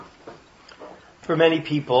For many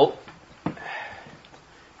people,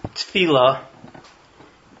 tefillah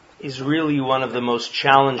is really one of the most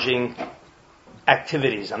challenging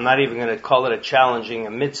activities. I'm not even going to call it a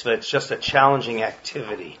mitzvah, it's just a challenging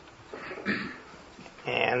activity.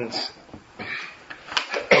 And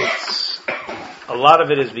a lot of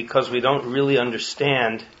it is because we don't really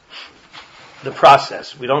understand the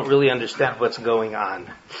process. We don't really understand what's going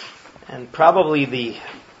on. And probably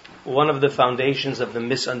one of the foundations of the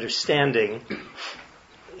misunderstanding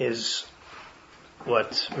is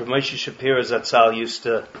what Rabbi Shapell Zatzal used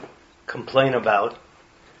to complain about,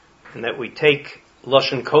 and that we take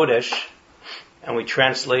Lashon Kodesh and we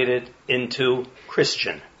translate it into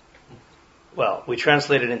Christian. Well, we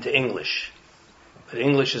translate it into English, but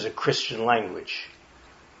English is a Christian language.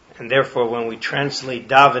 And therefore, when we translate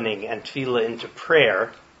davening and tefillah into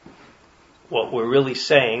prayer, what we're really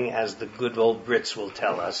saying, as the good old Brits will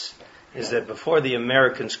tell us, is that before the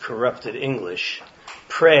Americans corrupted English,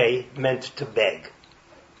 pray meant to beg.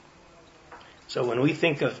 So when we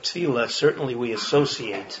think of tefillah, certainly we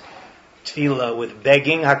associate tefillah with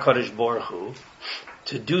begging HaKadosh Baruch Hu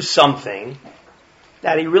to do something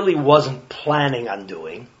that he really wasn't planning on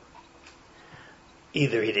doing.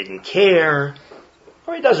 Either he didn't care,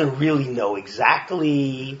 or he doesn't really know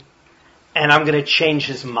exactly, and I'm going to change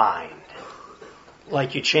his mind.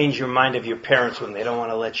 Like you change your mind of your parents when they don't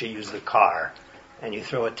want to let you use the car, and you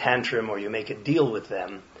throw a tantrum or you make a deal with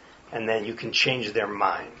them, and then you can change their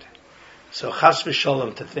mind. So chas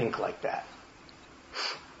v'sholom to think like that.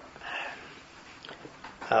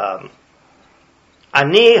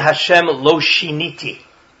 Ani Hashem lo shiniti.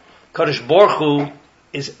 HaKadosh Baruch Hu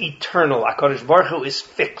is eternal. HaKadosh Baruch Hu is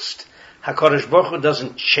fixed. HaKadosh Baruch Hu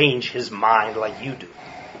doesn't change his mind like you do.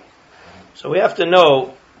 So we have to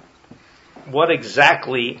know what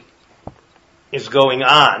exactly is going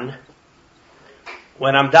on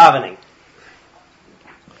when I'm davening.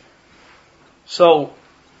 So,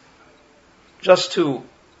 just to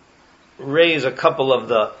raise a couple of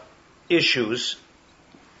the issues,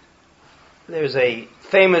 there's a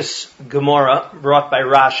famous Gemara brought by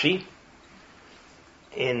Rashi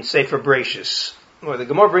in Sefer Bereshis, where the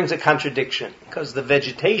Gemara brings a contradiction, because the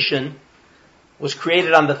vegetation was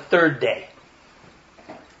created on the third day.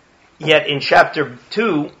 Yet in chapter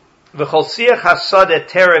 2, V'chol siach hasadeh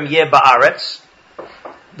terem yeh ba'aretz,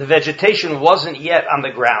 the vegetation wasn't yet on the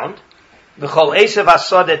ground. V'chol esav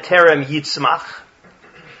hasadeh terem yitzmach,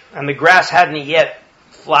 and the grass hadn't yet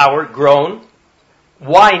flowered, grown.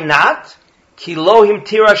 Why not? Ki lo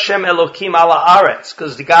himtir Hashem Elokim ala aretz,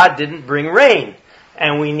 because God didn't bring rain,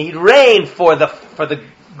 and we need rain for the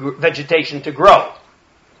vegetation to grow.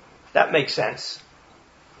 That makes sense.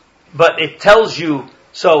 But it tells you.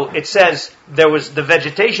 So it says the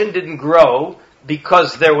vegetation didn't grow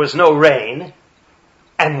because there was no rain.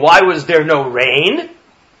 And why was there no rain?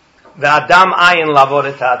 The Adam ayin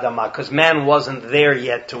lavodet ha'adama, because man wasn't there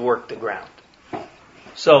yet to work the ground.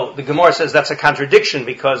 So the Gemara says that's a contradiction,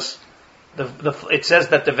 because it says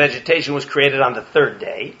that the vegetation was created on the third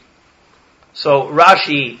day. So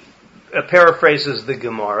Rashi paraphrases the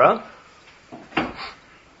Gemara.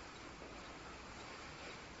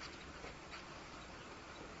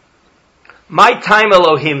 My time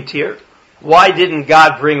Elohim tir. Why didn't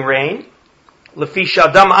God bring rain? Lefi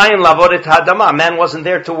shadam ayin lavodet ha'adama. Man wasn't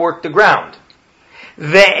there to work the ground.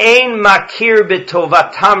 Ve'ein makir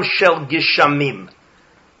betovatam shel gishamim.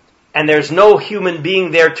 And there's no human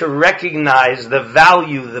being there to recognize the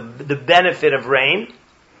value, the benefit of rain.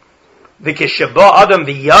 V'keshaba adam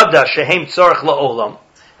v'yada shehem tzorach la'olam.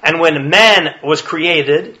 And when man was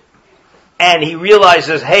created, and he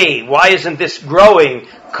realizes, hey, why isn't this growing?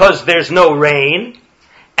 Because there's no rain,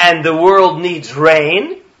 and the world needs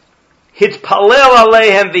rain. Hitpalel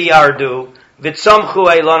aleihem v'yardu, v'tzamchu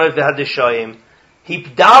eilonot v'hadishayim. He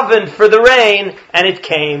davened for the rain, and it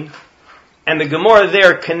came. And the Gemara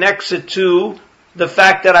there connects it to the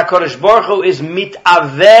fact that HaKadosh Baruch Hu is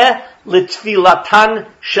mitaveh l'tfilatan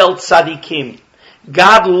shel tzadikim.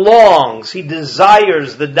 God longs, He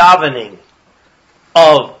desires the davening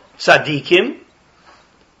of tzadikim,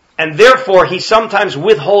 and therefore He sometimes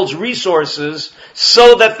withholds resources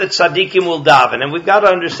so that the tzadikim will daven. And we've got to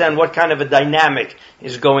understand what kind of a dynamic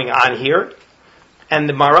is going on here. And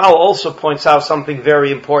the Maral also points out something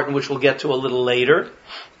very important, which we'll get to a little later.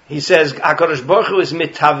 He says, HaKadosh Baruch Hu is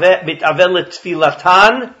mitaveh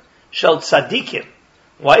l'tfilatan shel tzadikim.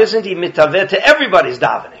 Why isn't He mitaveh to everybody's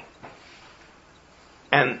davening?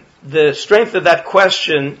 And the strength of that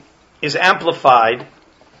question is amplified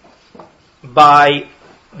by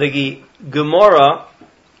the Gemara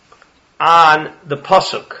on the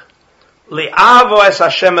pasuk, Li'avo es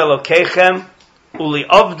Hashem Elokeichem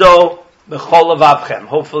uli'avdo B'chol levavchem.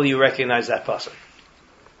 Hopefully you recognize that pasuk.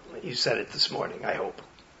 You said it this morning, I hope.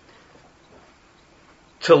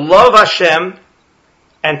 To love Hashem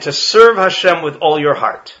and to serve Hashem with all your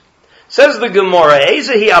heart. Says the Gemara,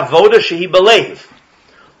 Ezehi avoda shehi belev.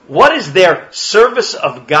 What is their service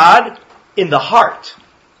of God in the heart?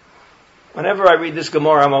 Whenever I read this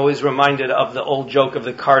Gemara, I'm always reminded of the old joke of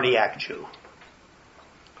the cardiac Jew.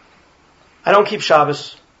 I don't keep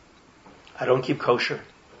Shabbos. I don't keep kosher.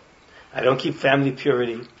 I don't keep family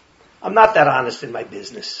purity. I'm not that honest in my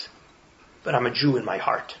business, but I'm a Jew in my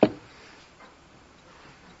heart.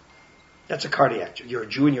 That's a cardiac Jew. You're a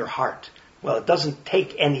Jew in your heart. Well, it doesn't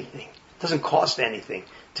take anything. It doesn't cost anything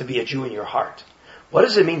to be a Jew in your heart. What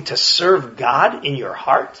does it mean to serve God in your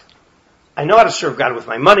heart? I know how to serve God with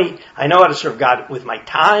my money. I know how to serve God with my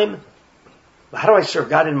time. But how do I serve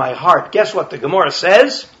God in my heart? Guess what the Gemara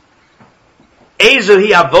says? Ezu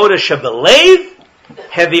hi avoda shebelev,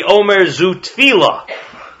 hevi omer zu tefillah.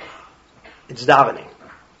 It's davening.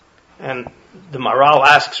 And the Maral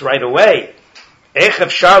asks right away, Ech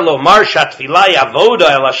efshar lomar shatfilah avoda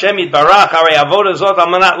el Hashem yitbarach, harei avoda zot al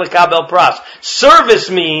manat lekabel pras. Service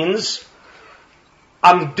means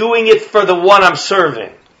I'm doing it for the one I'm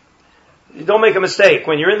serving. Don't make a mistake.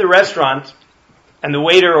 When you're in the restaurant and the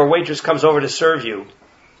waiter or waitress comes over to serve you,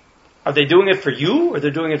 are they doing it for you or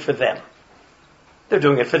they're doing it for them? They're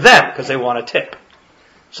doing it for them because they want a tip.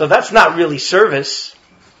 So that's not really service.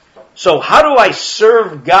 So how do I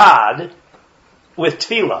serve God with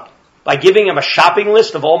tefillah? By giving him a shopping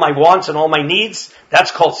list of all my wants and all my needs? That's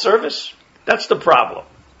called service? That's the problem.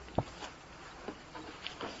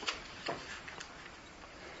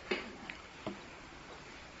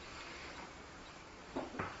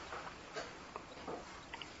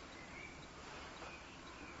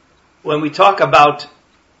 When we talk about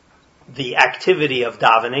the activity of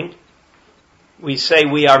davening, we say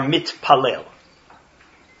we are mitpalel.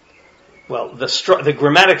 Well, the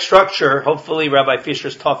grammatic structure, hopefully Rabbi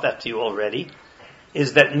Fisher's taught that to you already,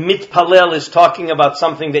 is that mitpalel is talking about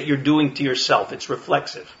something that you're doing to yourself. It's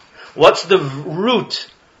reflexive. What's the root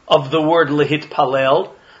of the word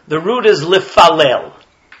lehitpalel? The root is lifalel.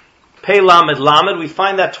 Pei lamed lamed. We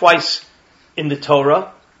find that twice in the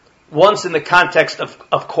Torah. Once in the context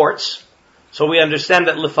of courts. So we understand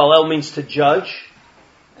that lifalel means to judge.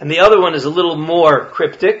 And the other one is a little more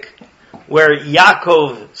cryptic, where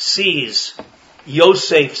Yaakov sees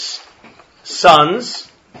Yosef's sons,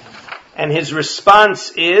 and his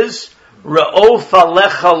response is, Ra'o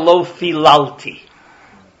falecha lo filalti.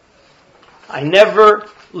 I never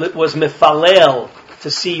was mifalel to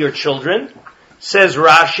see your children. Says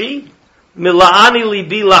Rashi, Mila'ani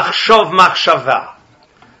libi lachshov machshava.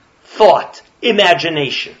 Thought,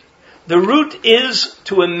 imagination. The root is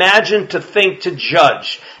to imagine, to think, to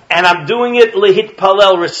judge. And I'm doing it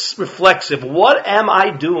lehitpalel, reflexive. What am I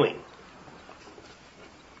doing?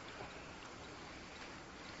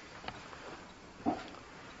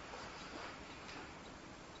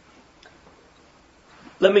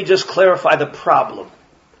 Let me just clarify the problem.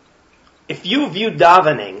 If you view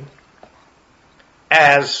davening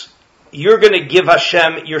as you're going to give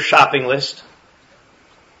Hashem your shopping list,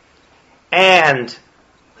 and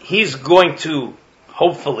He's going to,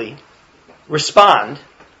 hopefully, respond,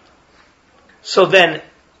 so then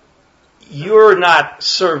you're not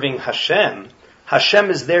serving Hashem. Hashem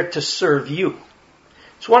is there to serve you.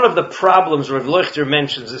 It's one of the problems. Rav Lichter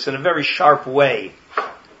mentions this in a very sharp way.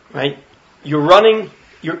 Right? You're running,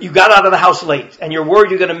 you got out of the house late, and you're worried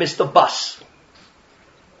you're going to miss the bus.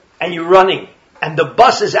 And you're running, and the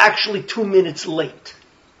bus is actually 2 minutes late.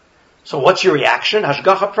 So what's your reaction?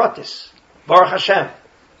 Hashgacha pratis. Baruch Hashem.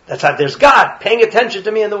 That's how there's God paying attention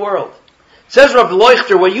to me in the world. Says Rav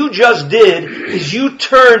Lichter, what you just did is you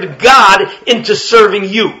turned God into serving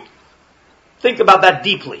you. Think about that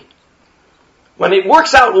deeply. When it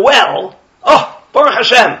works out well, oh, Baruch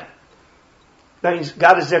Hashem. That means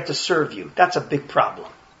God is there to serve you. That's a big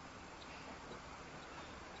problem.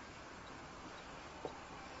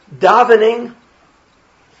 Davening,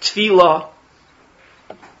 tefillah,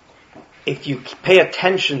 if you pay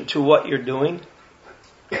attention to what you're doing,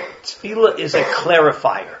 tefillah is a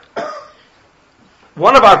clarifier.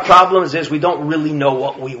 One of our problems is we don't really know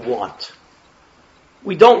what we want.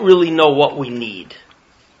 We don't really know what we need.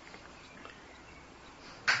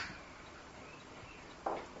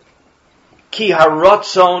 Ki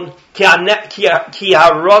harotzon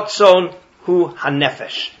hu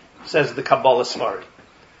hanefesh, says the Kabbalah Svari.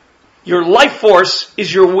 Your life force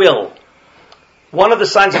is your will. One of the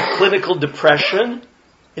signs of clinical depression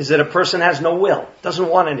is that a person has no will, doesn't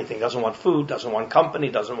want anything, doesn't want food, doesn't want company,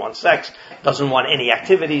 doesn't want sex, doesn't want any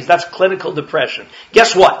activities. That's clinical depression.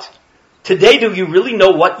 Guess what? Today, do you really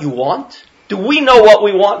know what you want? Do we know what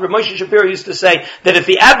we want? Rav Moshe Shapiro used to say that if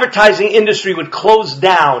the advertising industry would close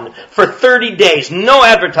down for 30 days, no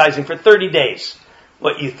advertising for 30 days,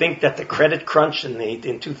 what, you think that the credit crunch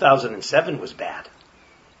in 2007 was bad?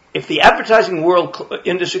 If the advertising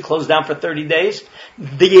industry closed down for 30 days,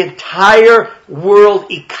 the entire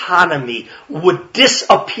world economy would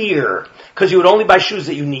disappear because you would only buy shoes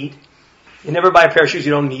that you need. You never buy a pair of shoes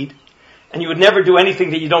you don't need. And you would never do anything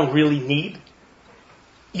that you don't really need.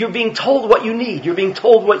 You're being told what you need. You're being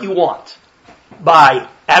told what you want by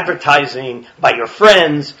advertising, by your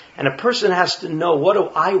friends, and a person has to know, what do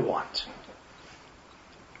I want?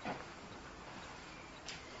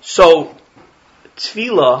 So,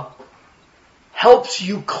 Tefillah helps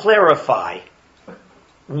you clarify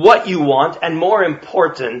what you want, and more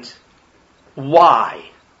important, why.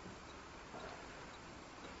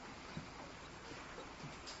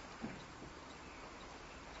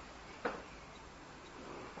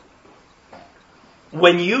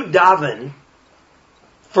 When you daven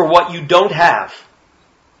for what you don't have,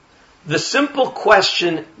 the simple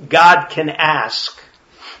question God can ask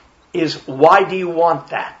is, why do you want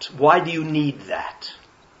that? Why do you need that?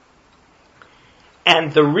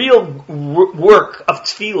 And the real work of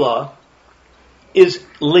tefillah is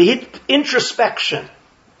introspection.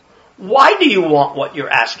 Why do you want what you're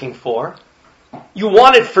asking for? You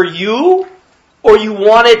want it for you, or you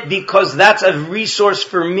want it because that's a resource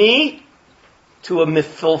for me to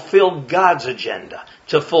fulfill God's agenda,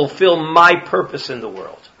 to fulfill my purpose in the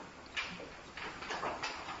world.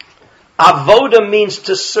 Avoda means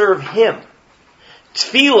to serve Him.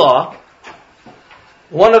 Tefillah,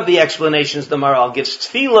 one of the explanations the Maharal gives,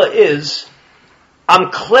 tefillah is, I'm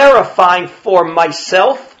clarifying for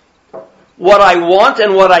myself what I want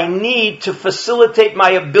and what I need to facilitate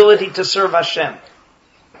my ability to serve Hashem.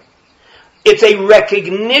 It's a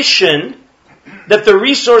recognition that the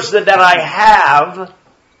resources that I have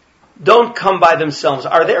don't come by themselves.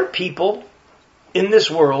 Are there people in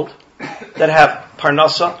this world that have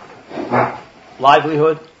parnasa,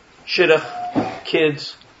 livelihood, shidduch,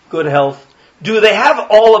 kids, good health? Do they have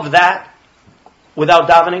all of that without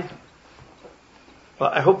davening?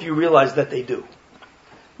 Well, I hope you realize that they do.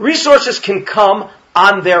 Resources can come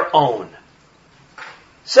on their own.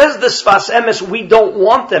 Says the Sfas Emes, we don't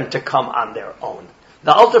want them to come on their own.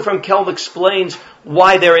 The Alter from Kelm explains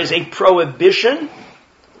why there is a prohibition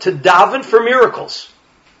to daven for miracles.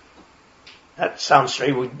 That sounds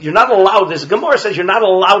strange. You're not allowed, this Gemara says you're not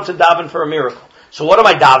allowed to daven for a miracle. So what am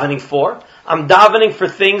I davening for? I'm davening for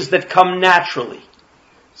things that come naturally.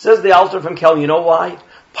 Says the Alter from Kelm, you know why?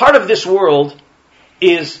 Part of this world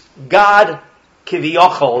is God,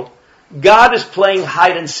 Kiviyachol. God is playing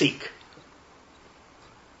hide and seek.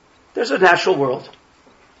 There's a natural world.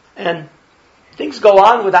 And things go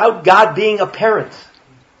on without God being apparent.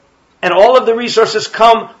 And all of the resources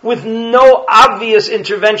come with no obvious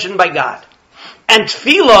intervention by God. And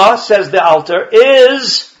tefillah, says the Alter,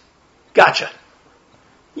 is gotcha.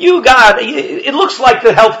 You, God, it looks like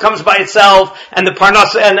the health comes by itself and the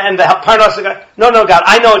parnasa and the parnasa. No, God,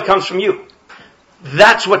 I know it comes from you.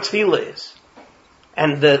 That's what tefillah is.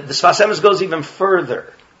 And the Sfas Emes goes even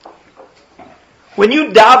further. When you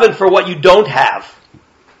daven for what you don't have,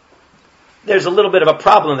 there's a little bit of a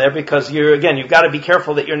problem there because you've got to be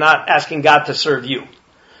careful that you're not asking God to serve you.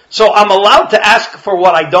 So I'm allowed to ask for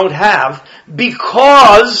what I don't have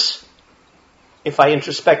because if I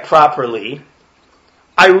introspect properly,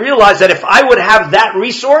 I realize that if I would have that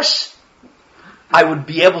resource, I would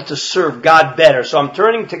be able to serve God better. So I'm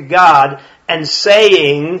turning to God and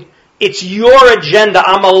saying, it's your agenda.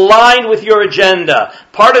 I'm aligned with your agenda.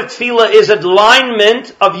 Part of tefillah is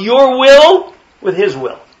alignment of your will with His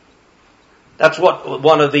will. That's what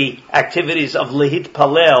one of the activities of Lehit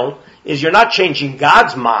Palel is. You're not changing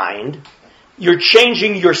God's mind. You're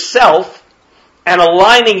changing yourself and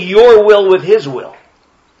aligning your will with His will.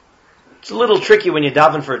 It's a little tricky when you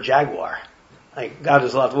daven for a jaguar. Like, God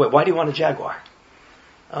is allowed to wait. Why do you want a jaguar?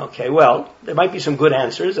 Okay, well, there might be some good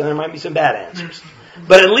answers and there might be some bad answers.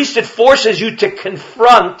 But at least it forces you to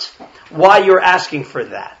confront why you're asking for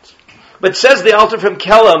that. But says the Alter from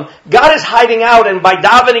Kelm, God is hiding out, and by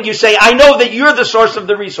davening you say, I know that you're the source of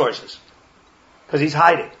the resources. Because He's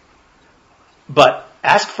hiding. But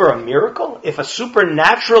ask for a miracle? If a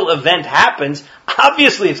supernatural event happens,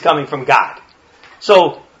 obviously it's coming from God.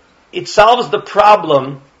 So it solves the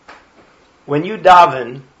problem. When you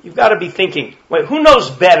daven, you've got to be thinking, wait, who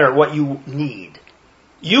knows better what you need?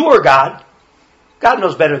 You or God? God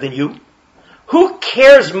knows better than you. Who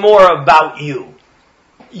cares more about you?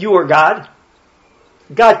 You or God?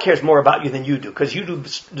 God cares more about you than you do because you do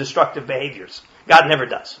destructive behaviors. God never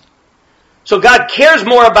does. So God cares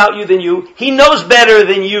more about you than you. He knows better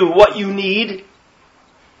than you what you need.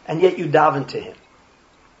 And yet you daven to Him.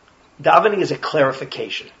 Davening is a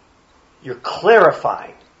clarification. You're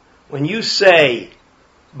clarifying. When you say,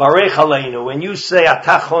 Barech Aleinu, when you say,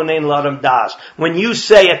 Atach Honein L'Adam Das, when you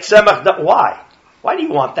say, Etzemach, why? Why do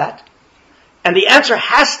you want that? And the answer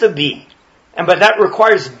has to be, but that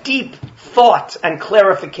requires deep thought and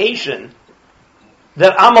clarification,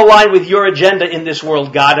 that I'm aligned with your agenda in this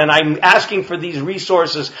world, God, and I'm asking for these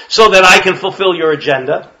resources so that I can fulfill your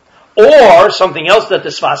agenda. Or something else that the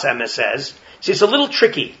Sfas Emes says. See, it's a little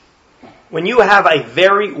tricky. When you have a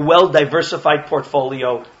very well-diversified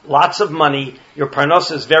portfolio, lots of money, your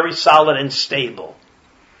parnasa is very solid and stable.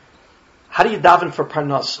 How do you daven for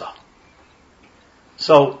parnasa?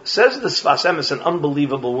 So, says the Sfas Emes, an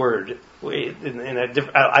unbelievable word.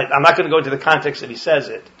 I'm not going to go into the context that he says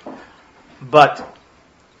it. But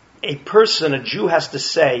a Jew has to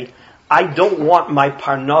say, I don't want my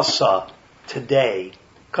parnasa today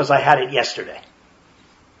because I had it yesterday.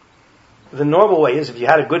 The normal way is if you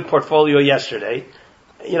had a good portfolio yesterday,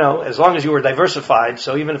 as long as you were diversified,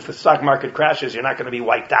 so even if the stock market crashes, you're not going to be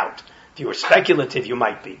wiped out. If you were speculative, you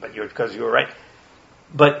might be, but because you were right.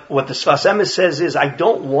 But what the Sfas Emes says is, I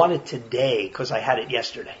don't want it today because I had it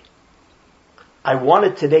yesterday. I want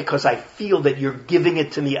it today because I feel that you're giving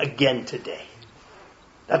it to me again today.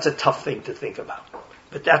 That's a tough thing to think about.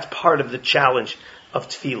 But that's part of the challenge of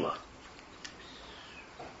tefillah.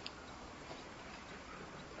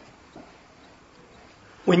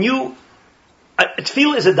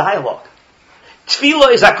 Tefillah is a dialogue.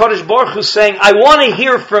 Tefillah is HaKadosh Baruch Hu saying, I want to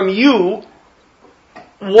hear from you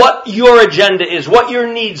what your agenda is, what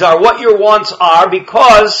your needs are, what your wants are,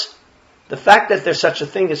 because the fact that there's such a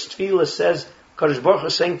thing as tefillah says, HaKadosh Baruch Hu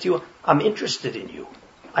is saying to you, I'm interested in you.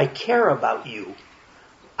 I care about you.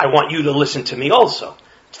 I want you to listen to me also.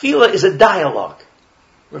 Tefillah is a dialogue.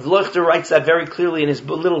 Rav Leuchter writes that very clearly in his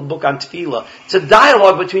little book on tefillah. It's a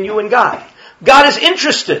dialogue between you and God. God is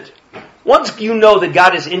interested. Once you know that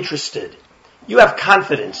God is interested, you have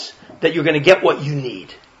confidence that you're going to get what you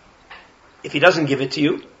need. If He doesn't give it to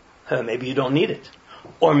you, maybe you don't need it.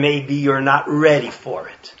 Or maybe you're not ready for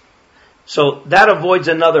it. So that avoids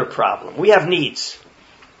another problem. We have needs.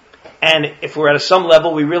 And if we're at some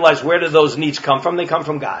level, we realize where do those needs come from? They come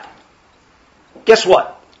from God. Guess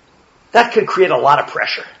what? That could create a lot of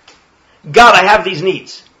pressure. God, I have these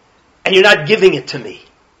needs. And you're not giving it to me.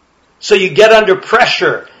 So you get under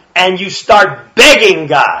pressure and you start begging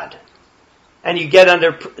God. And you get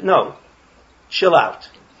no, chill out.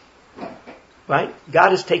 Right?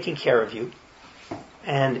 God is taking care of you.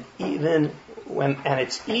 And and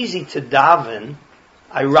it's easy to daven,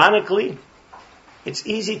 ironically, it's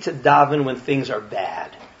easy to daven when things are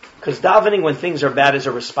bad. Because davening when things are bad is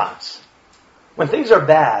a response. When things are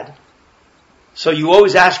bad, so you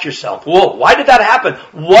always ask yourself, whoa, why did that happen?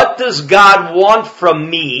 What does God want from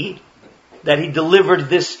me that He delivered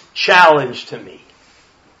this challenge to me?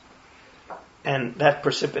 And that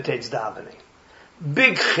precipitates davening.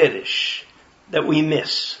 Big chiddush that we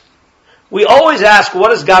miss. We always ask, what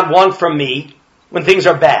does God want from me when things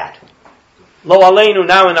are bad? Lo aleinu,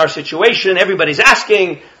 now in our situation, everybody's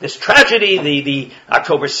asking, this tragedy, the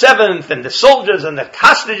October 7th, and the soldiers and the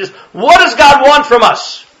hostages, what does God want from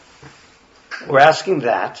us? We're asking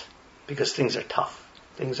that because things are tough.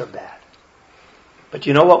 Things are bad. But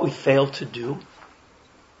you know what we fail to do?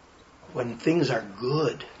 When things are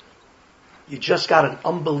good, you just got an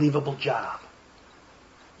unbelievable job.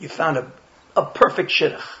 You found a perfect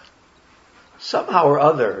shidduch. Somehow or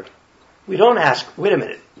other, we don't ask, wait a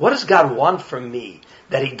minute, what does God want from me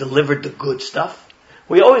that He delivered the good stuff?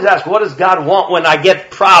 We always ask, what does God want when I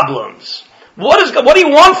get problems? What do you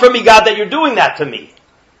want from me, God, that you're doing that to me?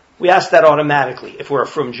 We ask that automatically if we're a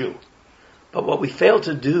frum Jew. But what we fail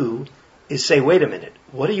to do is say, wait a minute,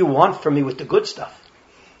 what do you want from me with the good stuff?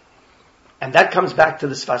 And that comes back to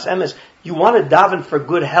the Sfas Emes. You want to daven for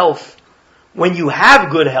good health when you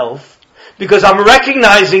have good health, because I'm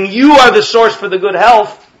recognizing you are the source for the good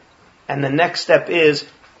health. And the next step is,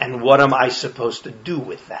 and what am I supposed to do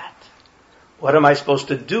with that? What am I supposed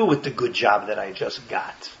to do with the good job that I just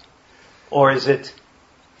got? Or is it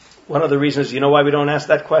one of the reasons, you know why we don't ask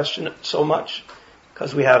that question so much?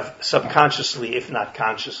 Because we have subconsciously, if not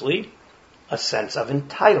consciously, a sense of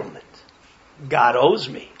entitlement. God owes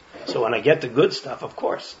me. So when I get the good stuff, of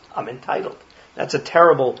course, I'm entitled. That's a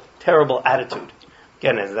terrible, terrible attitude.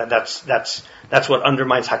 Again, that's what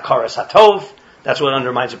undermines hakaras hatov. That's what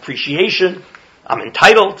undermines appreciation. I'm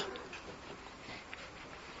entitled.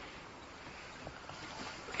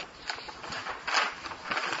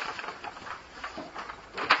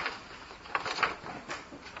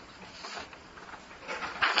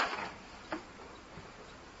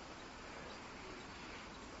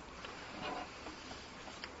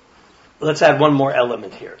 let's add one more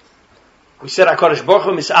element here. We said HaKadosh Baruch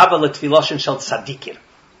Hu mis'ava l'tfiloshin shel tzadikim.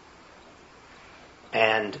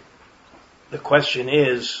 And the question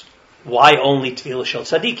is, why only tefillah shel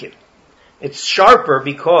tzadikim? It's sharper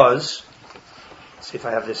because, let's see if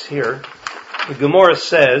I have this here, the Gemara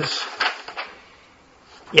says,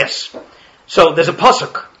 yes. So there's a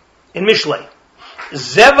pasuk in Mishlei.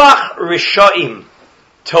 Zevach Rishaim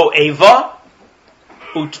To'eva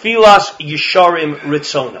Utfilas Yisharim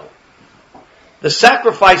Ritzono. The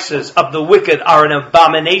sacrifices of the wicked are an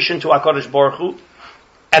abomination to HaKadosh Baruch Hu,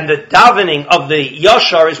 and the davening of the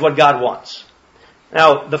Yashar is what God wants.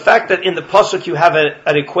 Now, the fact that in the pasuk you have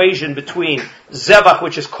an equation between Zevach,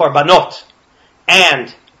 which is Korbanot,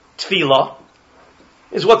 and Tefillah,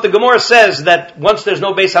 is what the Gemara says, that once there's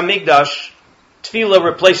no Beis HaMikdash, Tefillah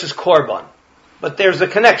replaces Korban. But there's a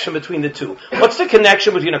connection between the two. What's the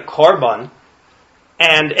connection between a Korban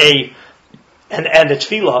and a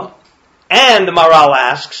Tefillah? And the Maral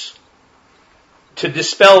asks, to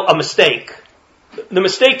dispel a mistake. The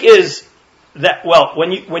mistake is that, well,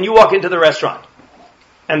 when you walk into the restaurant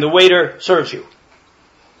and the waiter serves you,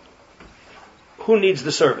 who needs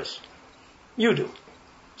the service? You do.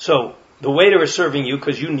 So the waiter is serving you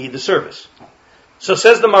because you need the service. So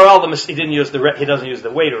says the Maral, he doesn't use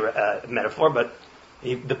the waiter metaphor, but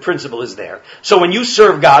the principle is there. So when you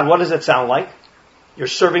serve God, what does it sound like? You're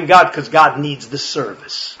serving God because God needs the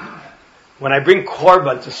service. When I bring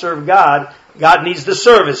korban to serve God, God needs the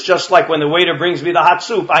service. Just like when the waiter brings me the hot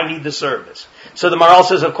soup, I need the service. So the Maral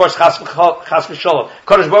says, of course, chas v'sholom.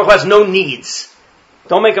 Kodesh Baruch Hu has no needs.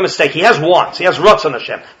 Don't make a mistake. He has wants. He has Ratzon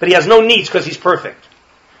Hashem. But he has no needs because he's perfect.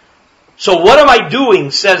 So what am I doing,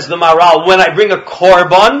 says the Maral, when I bring a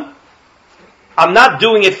korban? I'm not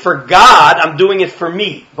doing it for God, I'm doing it for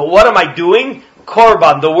me. But what am I doing?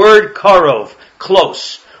 Korban, the word karov,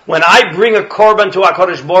 close. When I bring a korban to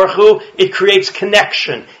HaKadosh Baruch Hu, it creates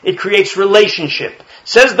connection. It creates relationship.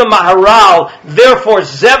 Says the Maharal, therefore,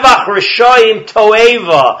 Zevach Rishayim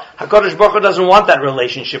Toeva. HaKadosh Baruch Hu doesn't want that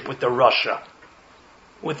relationship with the Rasha.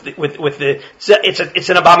 It's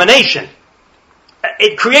an abomination.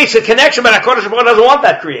 It creates a connection, but HaKadosh Baruch Hu doesn't want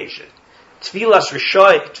that creation. Tfilas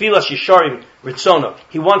Yisharim Ritzono.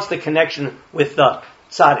 He wants the connection with the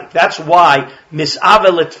tzaddik. That's why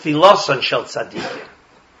Mis'avel Tfilosan Shel Tzadikim.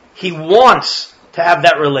 He wants to have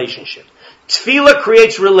that relationship. Tefillah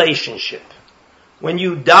creates relationship. When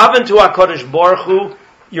you daven to HaKadosh Baruch Hu,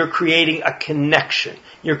 you're creating a connection.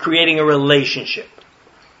 You're creating a relationship.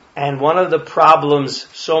 And one of the problems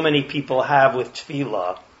so many people have with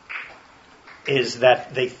tefillah is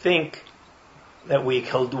that they think that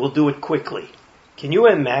we'll do it quickly. Can you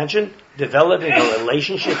imagine developing a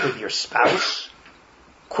relationship with your spouse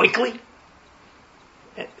quickly?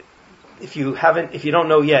 If you don't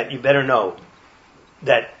know yet, you better know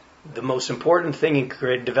that the most important thing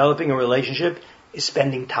in developing a relationship is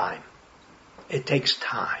spending time. It takes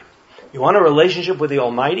time. You want a relationship with the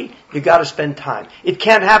Almighty? You got to spend time. It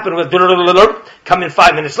can't happen with come in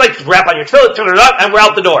 5 minutes late, wrap on your tefillah, and we're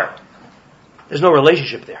out the door. There's no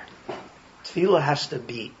relationship there. Tefillah has to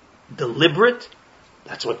be deliberate.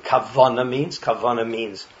 That's what kavana means. Kavana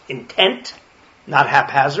means intent, not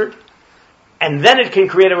haphazard. And then it can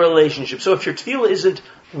create a relationship. So if your tefillah isn't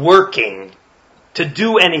working to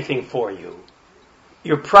do anything for you,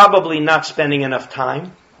 you're probably not spending enough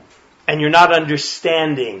time, and you're not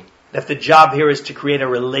understanding that the job here is to create a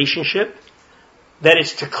relationship, that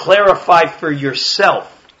it's to clarify for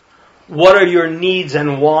yourself what are your needs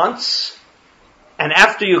and wants, and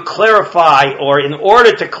after you clarify, or in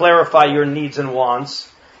order to clarify your needs and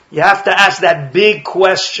wants, you have to ask that big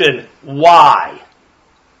question, why?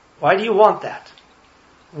 Why do you want that?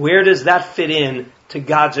 Where does that fit in to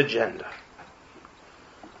God's agenda?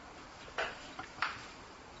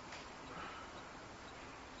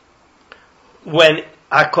 When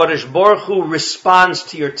HaKadosh Baruch Hu responds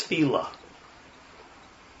to your tefillah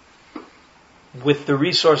with the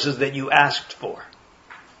resources that you asked for,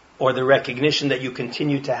 or the recognition that you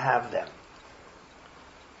continue to have them,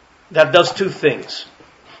 that does two things.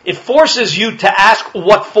 It forces you to ask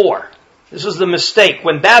what for. This is the mistake.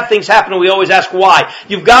 When bad things happen, we always ask why.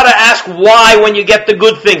 You've got to ask why when you get the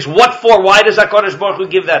good things. What for? Why does HaKadosh Baruch Hu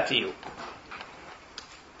give that to you?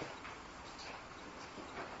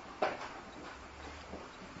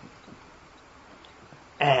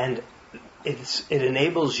 And it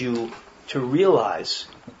enables you to realize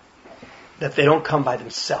that they don't come by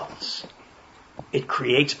themselves. It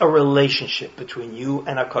creates a relationship between you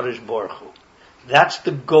and HaKadosh Baruch Hu. That's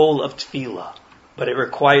the goal of tefillah. But it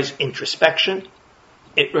requires introspection,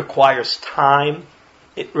 it requires time,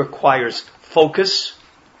 it requires focus,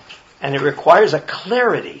 and it requires a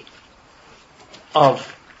clarity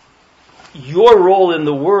of your role in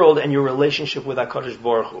the world and your relationship with HaKadosh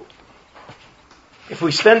Baruch Hu. If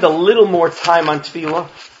we spend a little more time on tefillah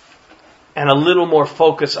and a little more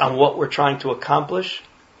focus on what we're trying to accomplish,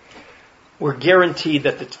 we're guaranteed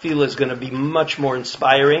that the tefillah is going to be much more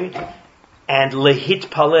inspiring, and lehit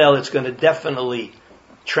palel, it's going to definitely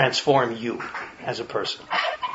transform you as a person.